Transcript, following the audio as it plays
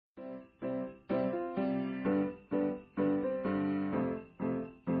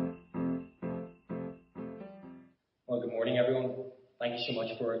Well, good morning, everyone. Thank you so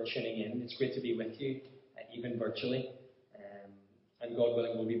much for tuning in. It's great to be with you, even virtually. And God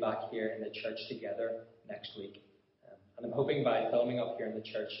willing, we'll be back here in the church together next week. And I'm hoping by filming up here in the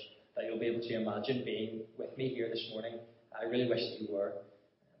church that you'll be able to imagine being with me here this morning. I really wish that you were.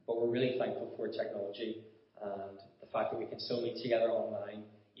 But we're really thankful for technology and the fact that we can still meet together online,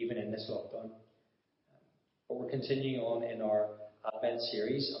 even in this lockdown. But we're continuing on in our Advent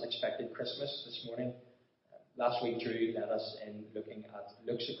series, Unexpected Christmas, this morning. Last week, Drew led us in looking at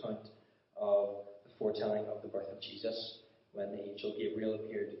Luke's account of the foretelling of the birth of Jesus when the angel Gabriel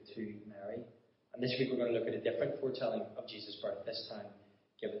appeared to Mary. And this week we're going to look at a different foretelling of Jesus' birth, this time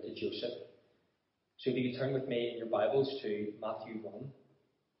given to Joseph. So if you could turn with me in your Bibles to Matthew 1,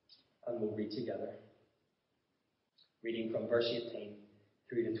 and we'll read together. Reading from verse 18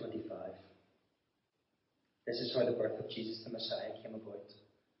 through to 25. This is how the birth of Jesus the Messiah came about.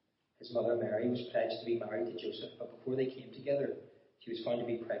 His mother Mary was pledged to be married to Joseph, but before they came together, she was found to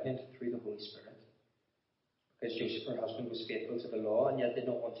be pregnant through the Holy Spirit. Because Joseph, her husband, was faithful to the law and yet did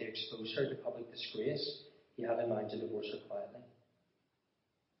not want to expose her to public disgrace, he had in mind to divorce her quietly.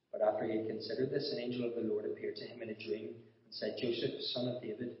 But after he had considered this, an angel of the Lord appeared to him in a dream and said, Joseph, son of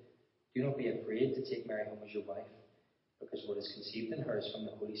David, do not be afraid to take Mary home as your wife, because what is conceived in her is from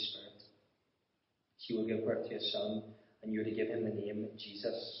the Holy Spirit. She will give birth to a son, and you are to give him the name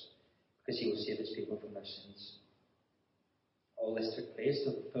Jesus, because he will save his people from their sins. All this took place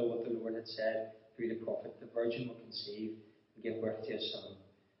to fulfill what the Lord had said through the prophet. The virgin will conceive and give birth to a son,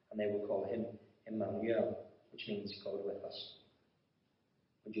 and they will call him Emmanuel, which means God with us.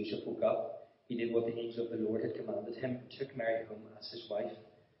 When Joseph woke up, he did what the angel of the Lord had commanded him and took Mary home as his wife.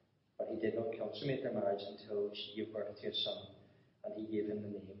 But he did not consummate their marriage until she gave birth to a son, and he gave him the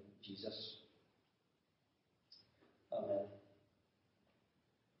name Jesus. Amen.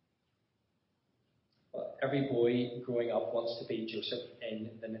 Well, every boy growing up wants to be Joseph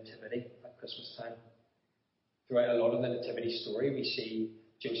in the Nativity at Christmas time. Throughout a lot of the Nativity story, we see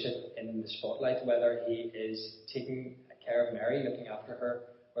Joseph in the spotlight, whether he is taking care of Mary, looking after her,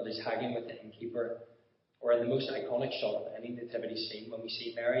 whether he's haggling with the innkeeper, or in the most iconic shot of any Nativity scene, when we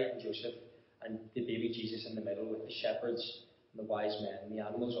see Mary and Joseph and the baby Jesus in the middle with the shepherds and the wise men and the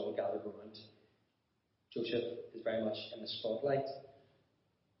animals all gathered around. Joseph is very much in the spotlight.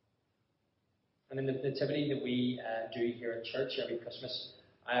 And in the nativity that we do here at church every Christmas,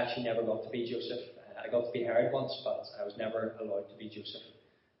 I actually never got to be Joseph. I got to be Herod once, but I was never allowed to be Joseph.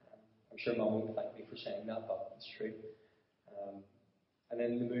 I'm sure Mum won't thank me for saying that, but it's true. And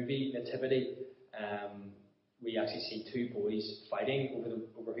in the movie Nativity, we actually see two boys fighting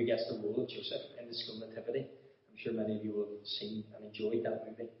over who gets the role of Joseph in the school Nativity. I'm sure many of you will have seen and enjoyed that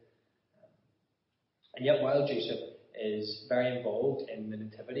movie. And yet, while Joseph is very involved in the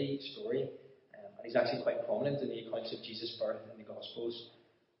Nativity story, and he's actually quite prominent in the accounts of Jesus' birth in the Gospels,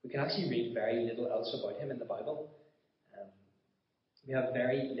 we can actually read very little else about him in the Bible. We have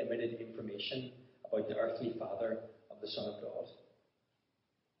very limited information about the earthly father of the Son of God.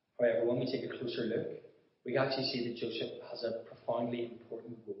 However, when we take a closer look, we can actually see that Joseph has a profoundly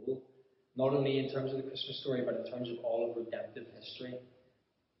important role, not only in terms of the Christmas story, but in terms of all of redemptive history.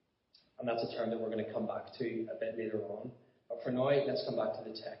 And that's a term that we're going to come back to a bit later on. But for now, let's come back to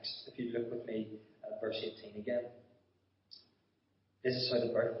the text. If you look with me at verse 18 again. This is how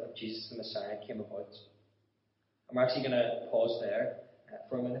the birth of Jesus the Messiah came about. And we're actually going to pause there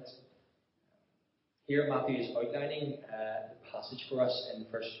for a minute. Here, Matthew is outlining the passage for us in the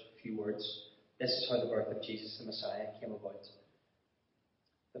first few words. This is how the birth of Jesus the Messiah came about.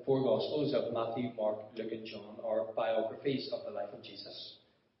 The four Gospels of Matthew, Mark, Luke, and John are biographies of the life of Jesus.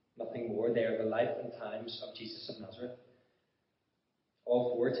 Nothing more. They are the life and times of Jesus of Nazareth.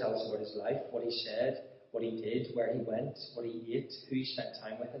 All four tell us about his life, what he said, what he did, where he went, what he ate, who he spent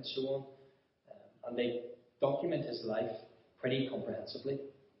time with, and so on. And they document his life pretty comprehensively.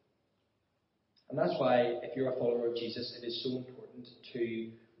 And that's why, if you're a follower of Jesus, it is so important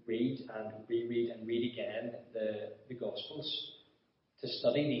to read and reread and read again the Gospels, to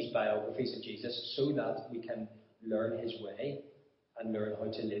study these biographies of Jesus so that we can learn his way and learn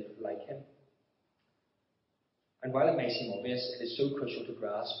how to live like him. And while it may seem obvious, it is so crucial to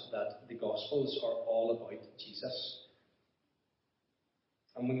grasp that the Gospels are all about Jesus.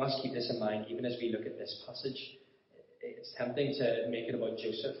 And we must keep this in mind even as we look at this passage. It's tempting to make it about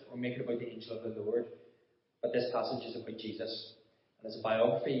Joseph or make it about the angel of the Lord, but this passage is about Jesus. And as a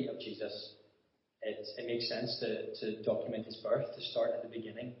biography of Jesus, it makes sense to document his birth, to start at the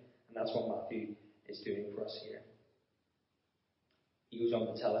beginning, and that's what Matthew is doing for us here. He goes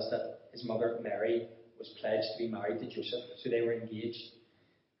on to tell us that his mother Mary was pledged to be married to Joseph, so they were engaged.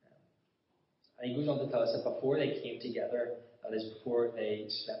 And he goes on to tell us that before they came together, that is, before they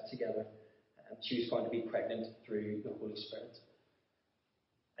slept together, she was found to be pregnant through the Holy Spirit.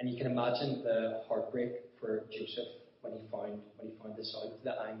 And you can imagine the heartbreak for Joseph when he found this out,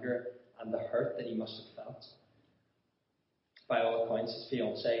 the anger and the hurt that he must have felt. By all accounts, his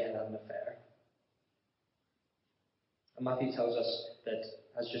fiancée had an affair. And Matthew tells us that,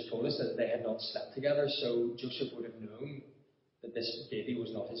 has just told us, that they had not slept together, so Joseph would have known that this baby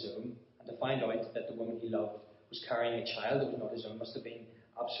was not his own. And to find out that the woman he loved was carrying a child that was not his own must have been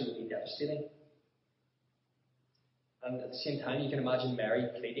absolutely devastating. And at the same time, you can imagine Mary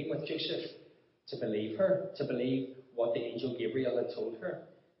pleading with Joseph to believe her, to believe what the angel Gabriel had told her,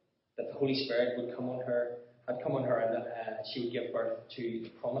 that the Holy Spirit would come on her, had come on her, and that she would give birth to the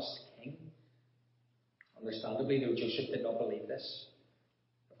promised king. Understandably, though, Joseph did not believe this.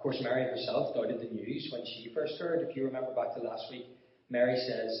 Of course, Mary herself doubted the news when she first heard. If you remember back to last week, Mary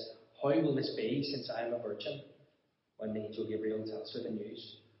says, "How will this be, since I am a virgin?" when the angel Gabriel tells her the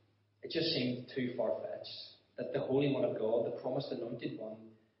news. It just seemed too far-fetched that the Holy One of God, the promised anointed one,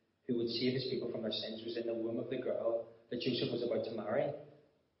 who would save his people from their sins, was in the womb of the girl that Joseph was about to marry.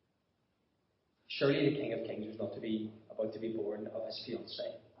 Surely the King of Kings was not about to be born of his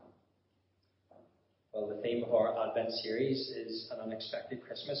fiancée. Well, the theme of our Advent series is an unexpected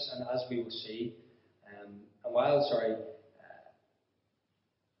Christmas, and as we will see,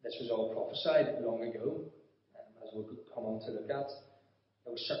 this was all prophesied long ago, as we'll come on to look at,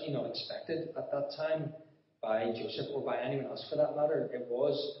 it was certainly not expected at that time by Joseph or by anyone else for that matter. It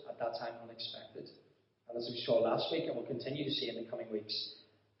was at that time unexpected. And as we saw last week, and we'll continue to see in the coming weeks,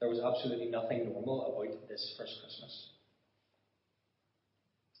 there was absolutely nothing normal about this first Christmas.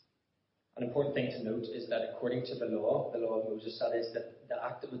 An important thing to note is that according to the law of Moses, that is, that the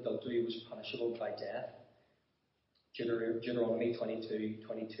act of adultery was punishable by death. Deuteronomy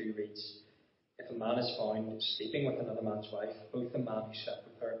 22:22 reads, "If a man is found sleeping with another man's wife, both the man who slept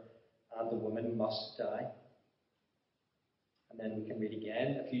with her and the woman must die." And then we can read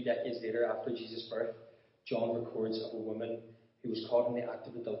again, a few decades later after Jesus' birth, John records of a woman who was caught in the act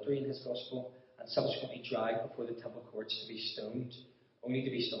of adultery in his gospel and subsequently dragged before the temple courts to be stoned, only to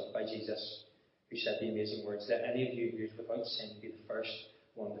be stopped by Jesus, who said the amazing words, "Let any of you who is without sin be the first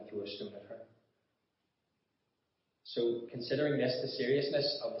one to throw a stone at her." So, considering this, the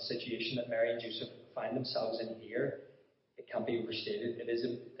seriousness of the situation that Mary and Joseph find themselves in here, it can't be overstated.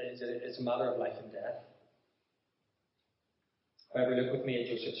 It's a matter of life and death. However, look with me at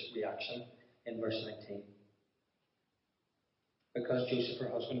Joseph's reaction in verse 19. Because Joseph, her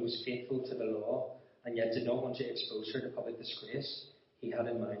husband, was faithful to the law and yet did not want to expose her to public disgrace, he had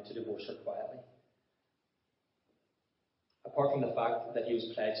in mind to divorce her quietly. Apart from the fact that he was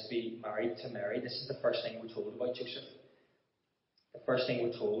pledged to be married to Mary, this is the first thing we're told about Joseph. The first thing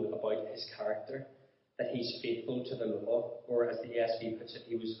we're told about his character, that he's faithful to the law, or as the ESV puts it,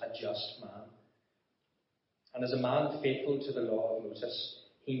 he was a just man. And as a man faithful to the law of Moses,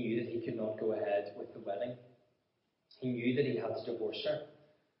 he knew that he could not go ahead with the wedding. He knew that he had to divorce her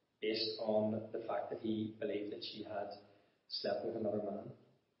based on the fact that he believed that she had slept with another man.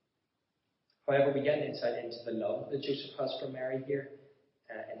 However, we get an insight into the love that Joseph has for Mary here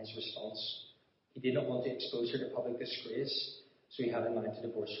in his response. He did not want to expose her to public disgrace, so he had in mind to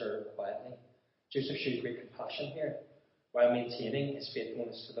divorce her quietly. Joseph showed great compassion here while maintaining his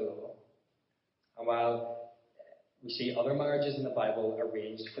faithfulness to the law. And while we see other marriages in the Bible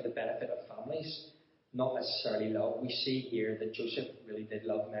arranged for the benefit of families, not necessarily love, we see here that Joseph really did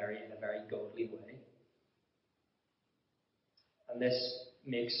love Mary in a very godly way. And this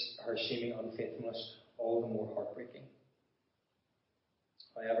makes her seeming unfaithfulness all the more heartbreaking.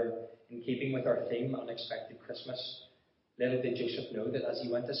 However, in keeping with our theme, Unexpected Christmas, little did Joseph know that as he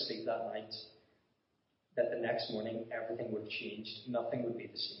went to sleep that night, that the next morning everything would have changed. Nothing would be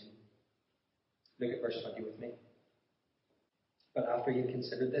the same. Look at verse 20 with me. But after he had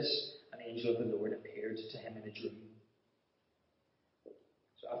considered this, an angel of the Lord appeared to him in a dream.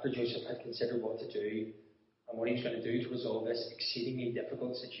 So after Joseph had considered what to do, and what he was going to do to resolve this exceedingly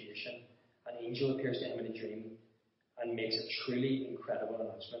difficult situation, an angel appears to him in a dream and makes a truly incredible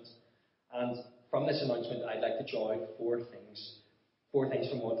announcement. And from this announcement, I'd like to draw out four things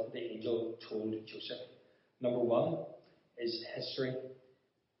from what the angel told Joseph. Number one is history.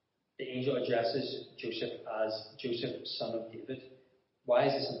 The angel addresses Joseph as Joseph, son of David. Why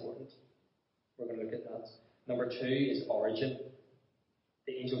is this important? We're going to look at that. Number two is origin.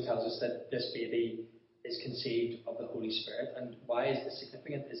 The angel tells us that this baby is conceived of the Holy Spirit. And why is this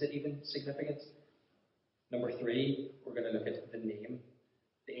significant? Is it even significant? Number three, we're going to look at the name.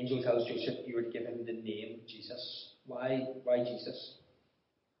 The angel tells Joseph you were to give him the name Jesus. Why Jesus?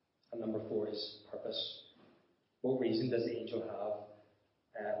 And number 4 is purpose. What reason does the angel have?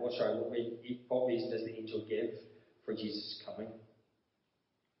 What reason does the angel give for Jesus' coming?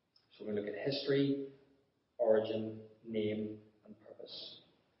 So we're going to look at history, origin, name, and purpose.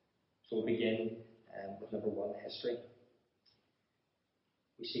 So we'll begin with number 1, history.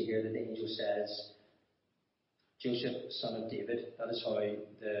 We see here that the angel says, Joseph, son of David. That is how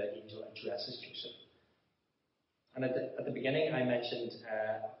the angel addresses Joseph. And at the beginning, I mentioned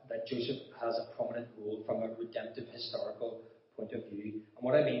that Joseph has a prominent role from a redemptive historical point of view. And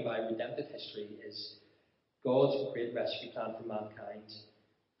what I mean by redemptive history is God's great rescue plan for mankind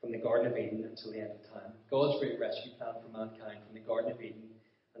from the Garden of Eden until the end of time. God's great rescue plan for mankind from the Garden of Eden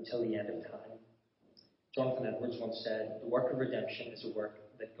until the end of time. Jonathan Edwards once said, the work of redemption is a work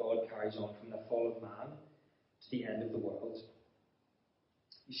that God carries on from the fall of man to the end of the world.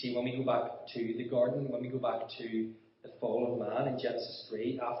 You see, when we go back to the garden, when we go back to the fall of man in Genesis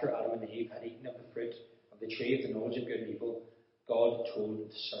 3, after Adam and Eve had eaten of the fruit of the tree of the knowledge of good and evil, God told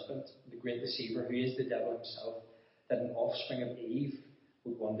the serpent, the great deceiver, who is the devil himself, that an offspring of Eve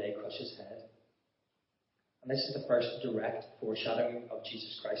would one day crush his head. And this is the first direct foreshadowing of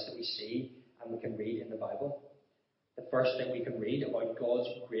Jesus Christ that we see and we can read in the Bible. The first that we can read about God's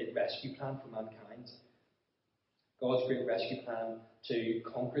great rescue plan for mankind. God's great rescue plan to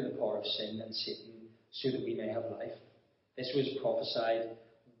conquer the power of sin and Satan so that we may have life. This was prophesied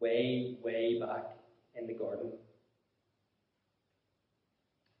way, way back in the garden.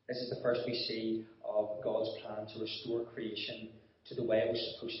 This is the first we see of God's plan to restore creation to the way it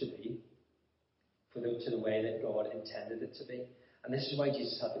was supposed to be, to the way that God intended it to be. And this is why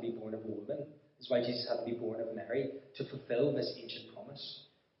Jesus had to be born of a woman. This is why Jesus had to be born of Mary, to fulfill this ancient promise,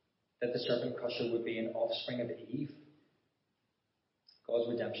 that the serpent crusher would be an offspring of Eve. God's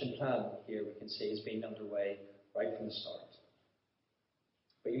redemption plan, here we can see, has been underway right from the start.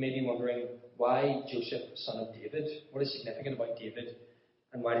 But you may be wondering, why Joseph, son of David? What is significant about David,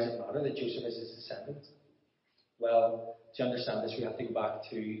 and why does it matter that Joseph is his descendant? Well, to understand this, we have to go back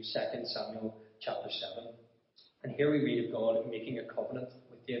to 2 Samuel chapter 7. And here we read of God making a covenant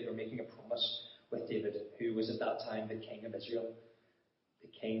with David, or making a promise with David, who was at that time the king of Israel, the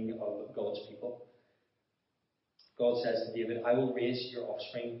king of God's people. God says to David, I will raise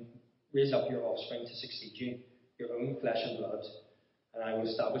up your offspring to succeed you, your own flesh and blood, and I will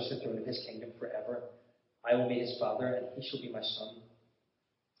establish the throne of his kingdom forever. I will be his father, and he shall be my son.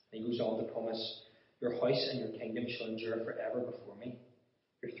 And he goes on to promise, your house and your kingdom shall endure forever before me.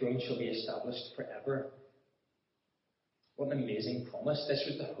 Your throne shall be established forever. What an amazing promise. This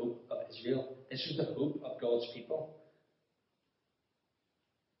was the hope of Israel. This was the hope of God's people.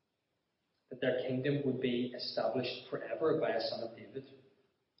 That their kingdom would be established forever by a son of David,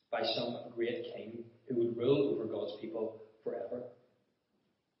 by some great king who would rule over God's people forever.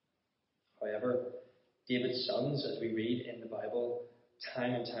 However, David's sons, as we read in the Bible,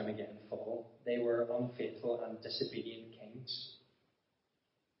 time and time again fall. They were unfaithful and disobedient kings.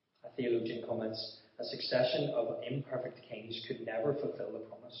 A theologian comments, a succession of imperfect kings could never fulfill the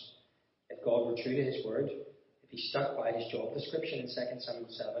promise. If God were true to his word, if he stuck by his job description in 2 Samuel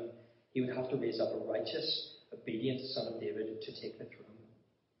 7, he would have to raise up a righteous, obedient son of David to take the throne.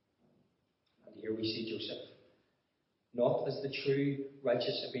 And here we see Joseph, not as the true,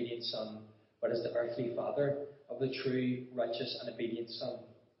 righteous, obedient son, but as the earthly father of the true, righteous, and obedient son.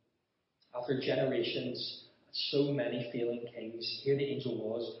 After generations, so many failing kings, here the angel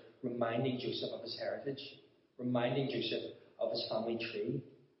was, reminding Joseph of his heritage, reminding Joseph of his family tree,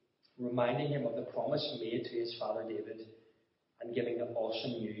 reminding him of the promise made to his father David, and giving the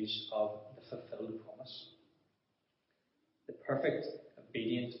awesome news of the fulfilled promise. The perfect,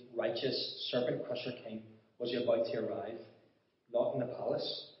 obedient, righteous, serpent-crusher king was about to arrive, not in a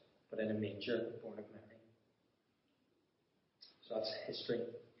palace, but in a manger born of Mary. So that's history.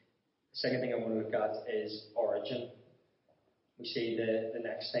 The second thing I want to look at is origin. We see the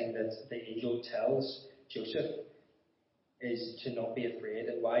next thing that the angel tells Joseph is to not be afraid.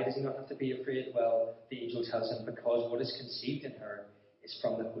 And why does he not have to be afraid? Well, the angel tells him, because what is conceived in her is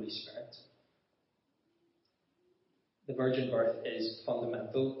from the Holy Spirit. The virgin birth is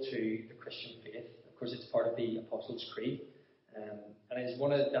fundamental to the Christian faith. Of course, it's part of the Apostles' Creed, and it is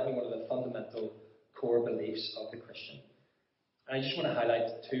definitely one of the fundamental core beliefs of the Christian. And I just want to highlight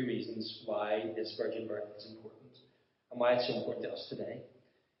 2 reasons why this virgin birth is important, and why it's so important to us today.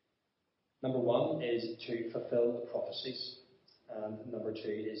 Number 1 is to fulfill the prophecies, and number 2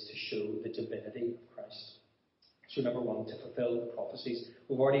 is to show the divinity of Christ. So number 1, to fulfill the prophecies.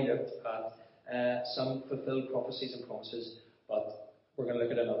 We've already looked at some fulfilled prophecies and promises, but we're going to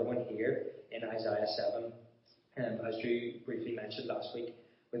look at another one here in Isaiah 7. As Drew briefly mentioned last week,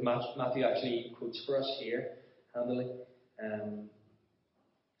 With Matthew actually quotes for us here, handily.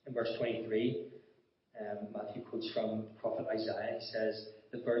 In verse 23, Matthew quotes from the prophet Isaiah. He says,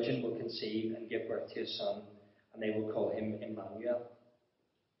 "The virgin will conceive and give birth to a son, and they will call him Emmanuel."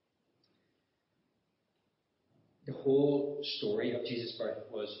 The whole story of Jesus' birth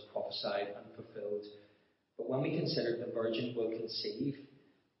was prophesied and fulfilled. But when we consider the virgin will conceive,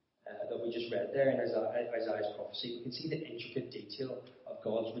 that we just read there in Isaiah's prophecy, we can see the intricate detail of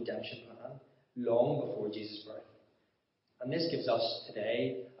God's redemption plan long before Jesus' birth. And this gives us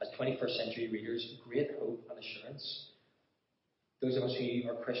today, as 21st century readers, great hope and assurance. Those of us who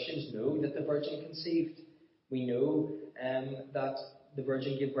are Christians know that the virgin conceived. We know that the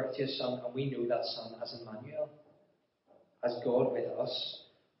virgin gave birth to a son, and we know that son as Emmanuel, as God with us.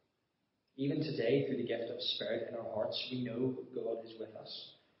 Even today, through the gift of Spirit in our hearts, we know God is with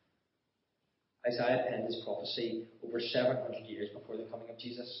us. Isaiah penned his prophecy over 700 years before the coming of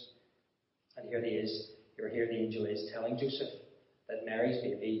Jesus. And here the angel is telling Joseph that Mary's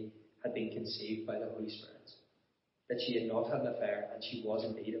baby had been conceived by the Holy Spirit, that she had not had an affair, and she was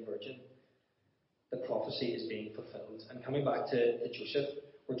indeed a virgin. The prophecy is being fulfilled. And coming back to Joseph,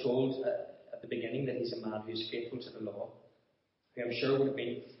 we're told at the beginning that he's a man who is faithful to the law, who I'm sure would have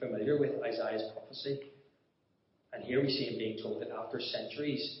been familiar with Isaiah's prophecy. And here we see him being told that after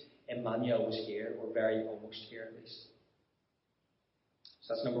centuries, Emmanuel was here, or very almost here at least.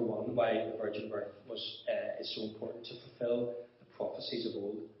 So that's number one, why the virgin birth is so important, to fulfill the prophecies of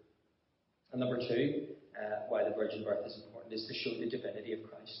old. And number two, why the virgin birth is important, is to show the divinity of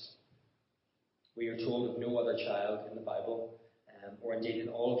Christ. We are told of no other child in the Bible, or indeed in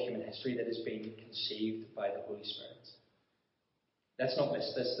all of human history, that has been conceived by the Holy Spirit. Let's not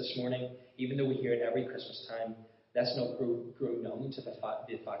miss this morning. Even though we hear it every Christmas time, let's not grow numb to the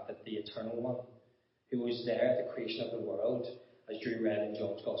fact that the Eternal One, who was there at the creation of the world, as Drew read in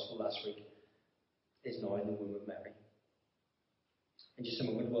John's Gospel last week, is now in the womb of Mary. In just a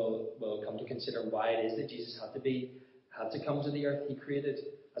moment, we'll come to consider why it is that Jesus had to come to the earth he created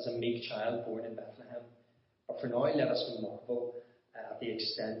as a meek child born in Bethlehem. But for now, let us marvel at the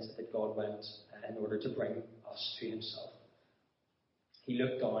extent that God went in order to bring us to himself. He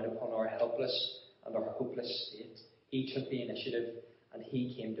looked down upon our helpless and our hopeless state. He took the initiative and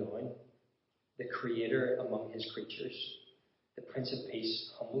he came down. The Creator among his creatures, the Prince of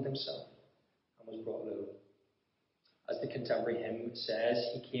Peace, humbled himself and was brought low. As the contemporary hymn says,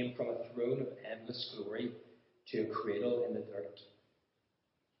 he came from a throne of endless glory to a cradle in the dirt.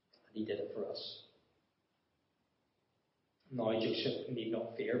 And he did it for us. Now Joseph need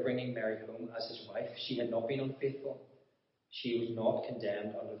not fear bringing Mary home as his wife. She had not been unfaithful. She was not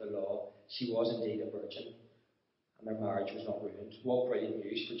condemned under the law. She was indeed a virgin, and their marriage was not ruined. What brilliant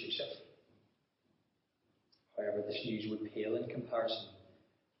news for Joseph. However, this news would pale in comparison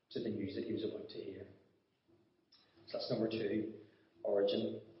to the news that he was about to hear. So that's number two,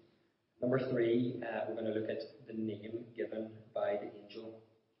 origin. Number three, we're going to look at the name given by the angel.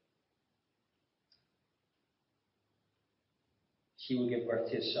 She will give birth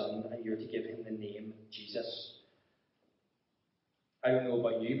to a son, and you're to give him the name Jesus. I don't know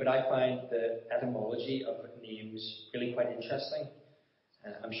about you, but I find the etymology of names really quite interesting.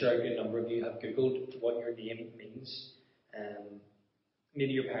 I'm sure a good number of you have Googled what your name means.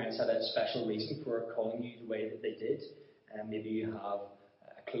 Maybe your parents had a special reason for calling you the way that they did. Maybe you have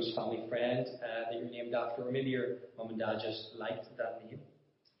a close family friend that you're named after, or maybe your mum and dad just liked that name.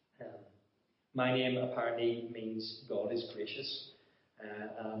 My name apparently means God is gracious,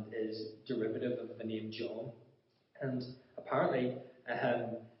 and is derivative of the name John. And apparently,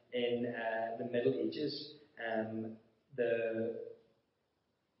 in the Middle Ages, the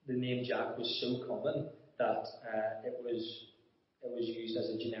name Jack was so common that it was used as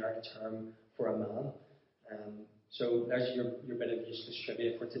a generic term for a man. So there's your bit of useless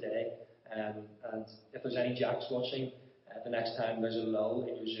trivia for today. And if there's any Jacks watching, the next time there's a lull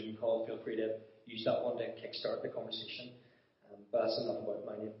in your Zoom call, feel free to use that one to kickstart the conversation. But that's enough about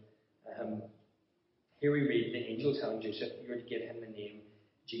my name. Here we read the angel telling Joseph, you're to give him the name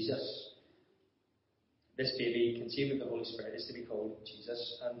Jesus. This baby, conceived of the Holy Spirit, is to be called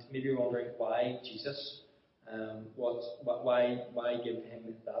Jesus. And maybe you're wondering, why Jesus? Why give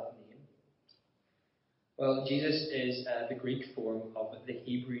him that name? Well, Jesus is the Greek form of the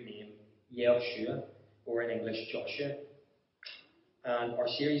Hebrew name Yeshua, or in English Joshua. And our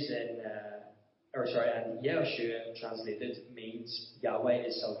series and Yeshua translated means Yahweh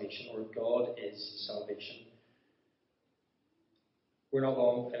is salvation, or God is salvation. We're not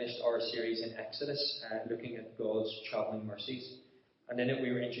long finished our series in Exodus, looking at God's travelling mercies. And in it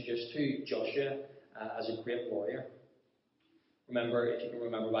we were introduced to Joshua as a great warrior. Remember, if you can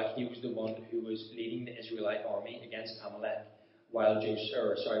remember back, he was the one who was leading the Israelite army against Amalek while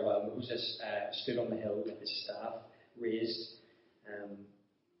Moses stood on the hill with his staff raised.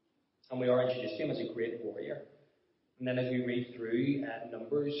 And we are introduced to him as a great warrior. And then as we read through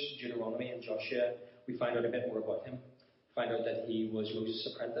Numbers, Deuteronomy, and Joshua, we find out a bit more about him. We find out that he was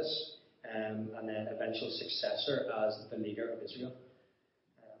Moses' apprentice and then eventual successor as the leader of Israel.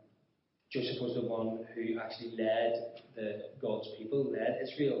 Joseph was the one who actually led God's people, led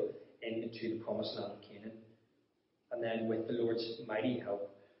Israel into the promised land of Canaan. And then with the Lord's mighty help,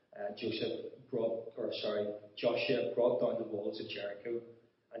 Joshua brought down the walls of Jericho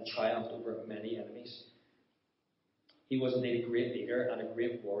and triumphed over many enemies. He was indeed a great leader and a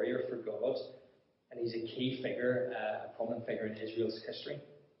great warrior for God, and he's a key figure, a prominent figure in Israel's history.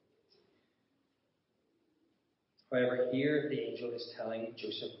 However, here the angel is telling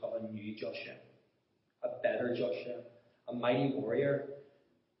Joseph of a new Joshua, a better Joshua, a mighty warrior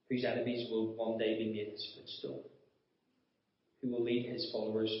whose enemies will one day be made his footstool, who will lead his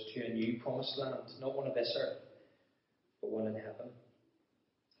followers to a new promised land, not one of this earth, but one in heaven.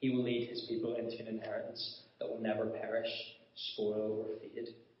 He will lead his people into an inheritance that will never perish, spoil, or fade.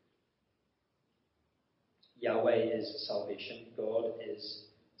 Yahweh is salvation. God is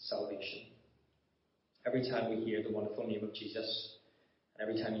salvation. Every time we hear the wonderful name of Jesus, and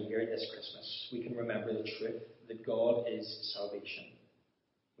every time you hear it this Christmas, we can remember the truth that God is salvation.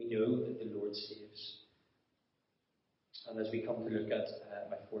 We know that the Lord saves. And as we come to look at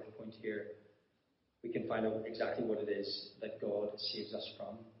my fourth point here, we can find out exactly what it is that God saves us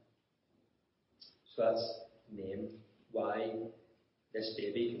from. So that's name, why this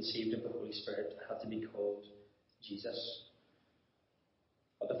baby conceived of the Holy Spirit had to be called Jesus.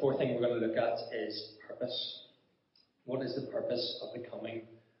 But the fourth thing we're going to look at is purpose. What is the purpose of the coming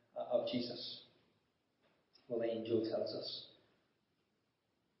of Jesus? Well, the angel tells us.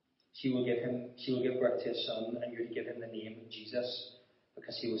 She will give birth to a son, and you're to give him the name of Jesus,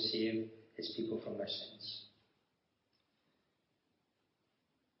 because he will save his people from their sins.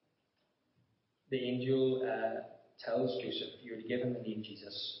 The angel tells Joseph, you're to give him the name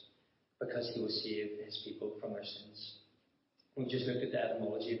Jesus, because he will save his people from their sins. We just looked at the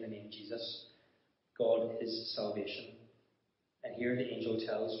etymology of the name Jesus. God is salvation. And here the angel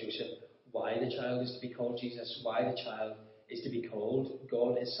tells Joseph why the child is to be called Jesus, why the child is to be called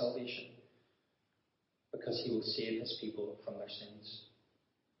God is salvation, because he will save his people from their sins.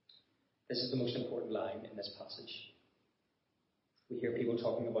 This is the most important line in this passage. We hear people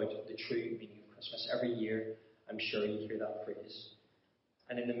talking about the true meaning of Christmas. Every year, I'm sure you hear that phrase.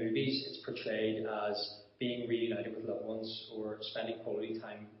 And in the movies, it's portrayed as being reunited with loved ones or spending quality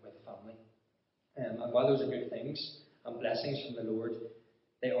time with family. And while those are good things and blessings from the Lord,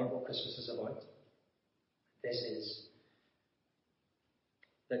 they aren't what Christmas is about. This is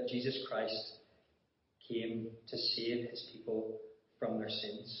that Jesus Christ came to save his people from their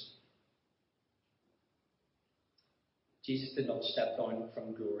sins. Jesus did not step down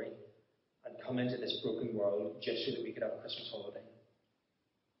from glory and come into this broken world just so that we could have a Christmas holiday.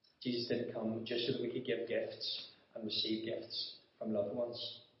 Jesus didn't come just so that we could give gifts and receive gifts from loved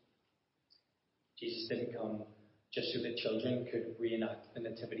ones. Jesus didn't come just so that children could reenact the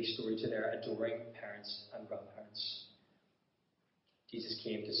nativity story to their adoring parents and grandparents. Jesus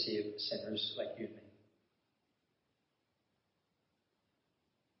came to save sinners like you and me.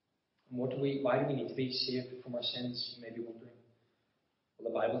 And why do we need to be saved from our sins, you may be wondering?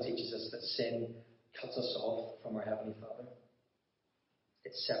 Well, the Bible teaches us that sin cuts us off from our Heavenly Father.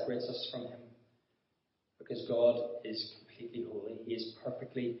 It separates us from him. Because God is completely holy. He is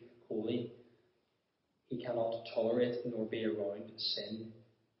perfectly holy. He cannot tolerate nor be around sin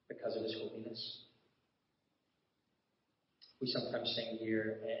because of his holiness. We sometimes sing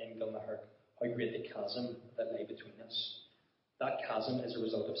here in Gilnahirk how great the chasm that lay between us. That chasm is a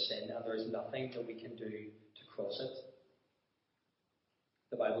result of sin, and there is nothing that we can do to cross it.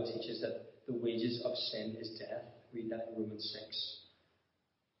 The Bible teaches that the wages of sin is death. Read that in Romans 6.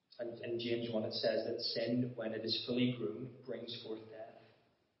 And in James 1 it says that sin, when it is fully grown, brings forth death.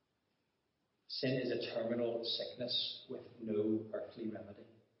 Sin is a terminal sickness with no earthly remedy.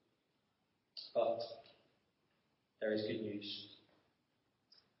 But there is good news.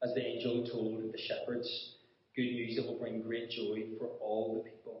 As the angel told the shepherds, good news that will bring great joy for all the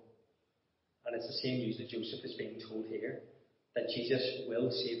people. And it's the same news that Joseph is being told here, that Jesus will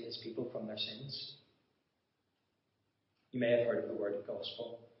save his people from their sins. You may have heard of the word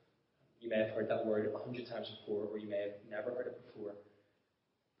gospel. You may have heard that word 100 times before, or you may have never heard it before.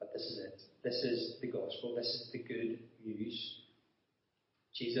 But this is it. This is the gospel. This is the good news.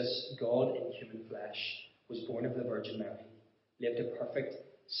 Jesus, God in human flesh, was born of the Virgin Mary, lived a perfect,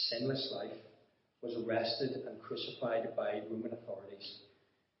 sinless life, was arrested and crucified by Roman authorities,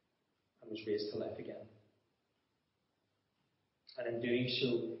 and was raised to life again. And in doing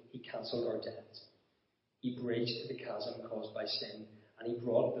so, he cancelled our debt. He bridged the chasm caused by sin, and he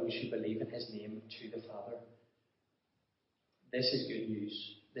brought those who believe in his name to the Father. This is good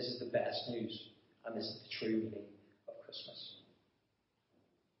news. This is the best news, and this is the true meaning of Christmas.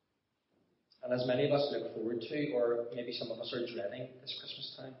 And as many of us look forward to, or maybe some of us are dreading this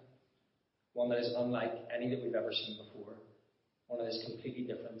Christmas time, one that is unlike any that we've ever seen before, one that is completely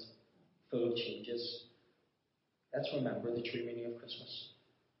different, full of changes, let's remember the true meaning of Christmas.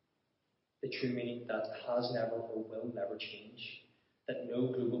 The true meaning that has never or will never change, that no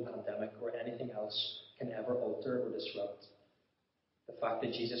global pandemic or anything else can ever alter or disrupt. The fact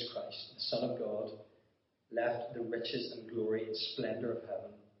that Jesus Christ, the Son of God, left the riches and glory and splendor of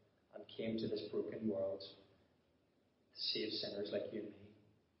heaven and came to this broken world to save sinners like you and me,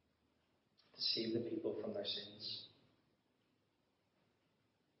 to save the people from their sins.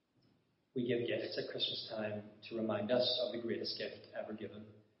 We give gifts at Christmas time to remind us of the greatest gift ever given,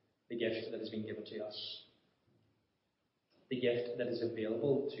 the gift that has been given to us, the gift that is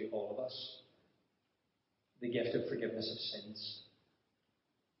available to all of us, the gift of forgiveness of sins,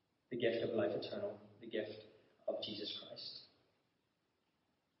 the gift of life eternal, the gift of Jesus Christ.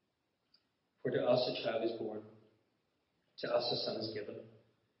 For to us a child is born, to us a son is given,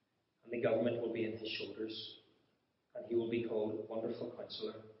 and the government will be in his shoulders, and he will be called Wonderful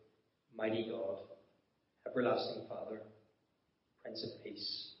Counselor, Mighty God, Everlasting Father, Prince of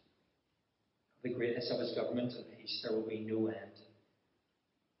Peace. Of the greatness of his government and peace there will be no end.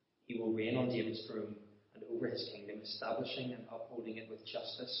 He will reign on David's throne and over his kingdom, establishing and upholding it with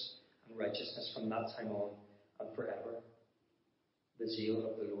justice and righteousness from that time on and forever. The zeal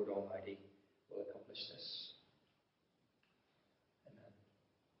of the Lord Almighty will accomplish this.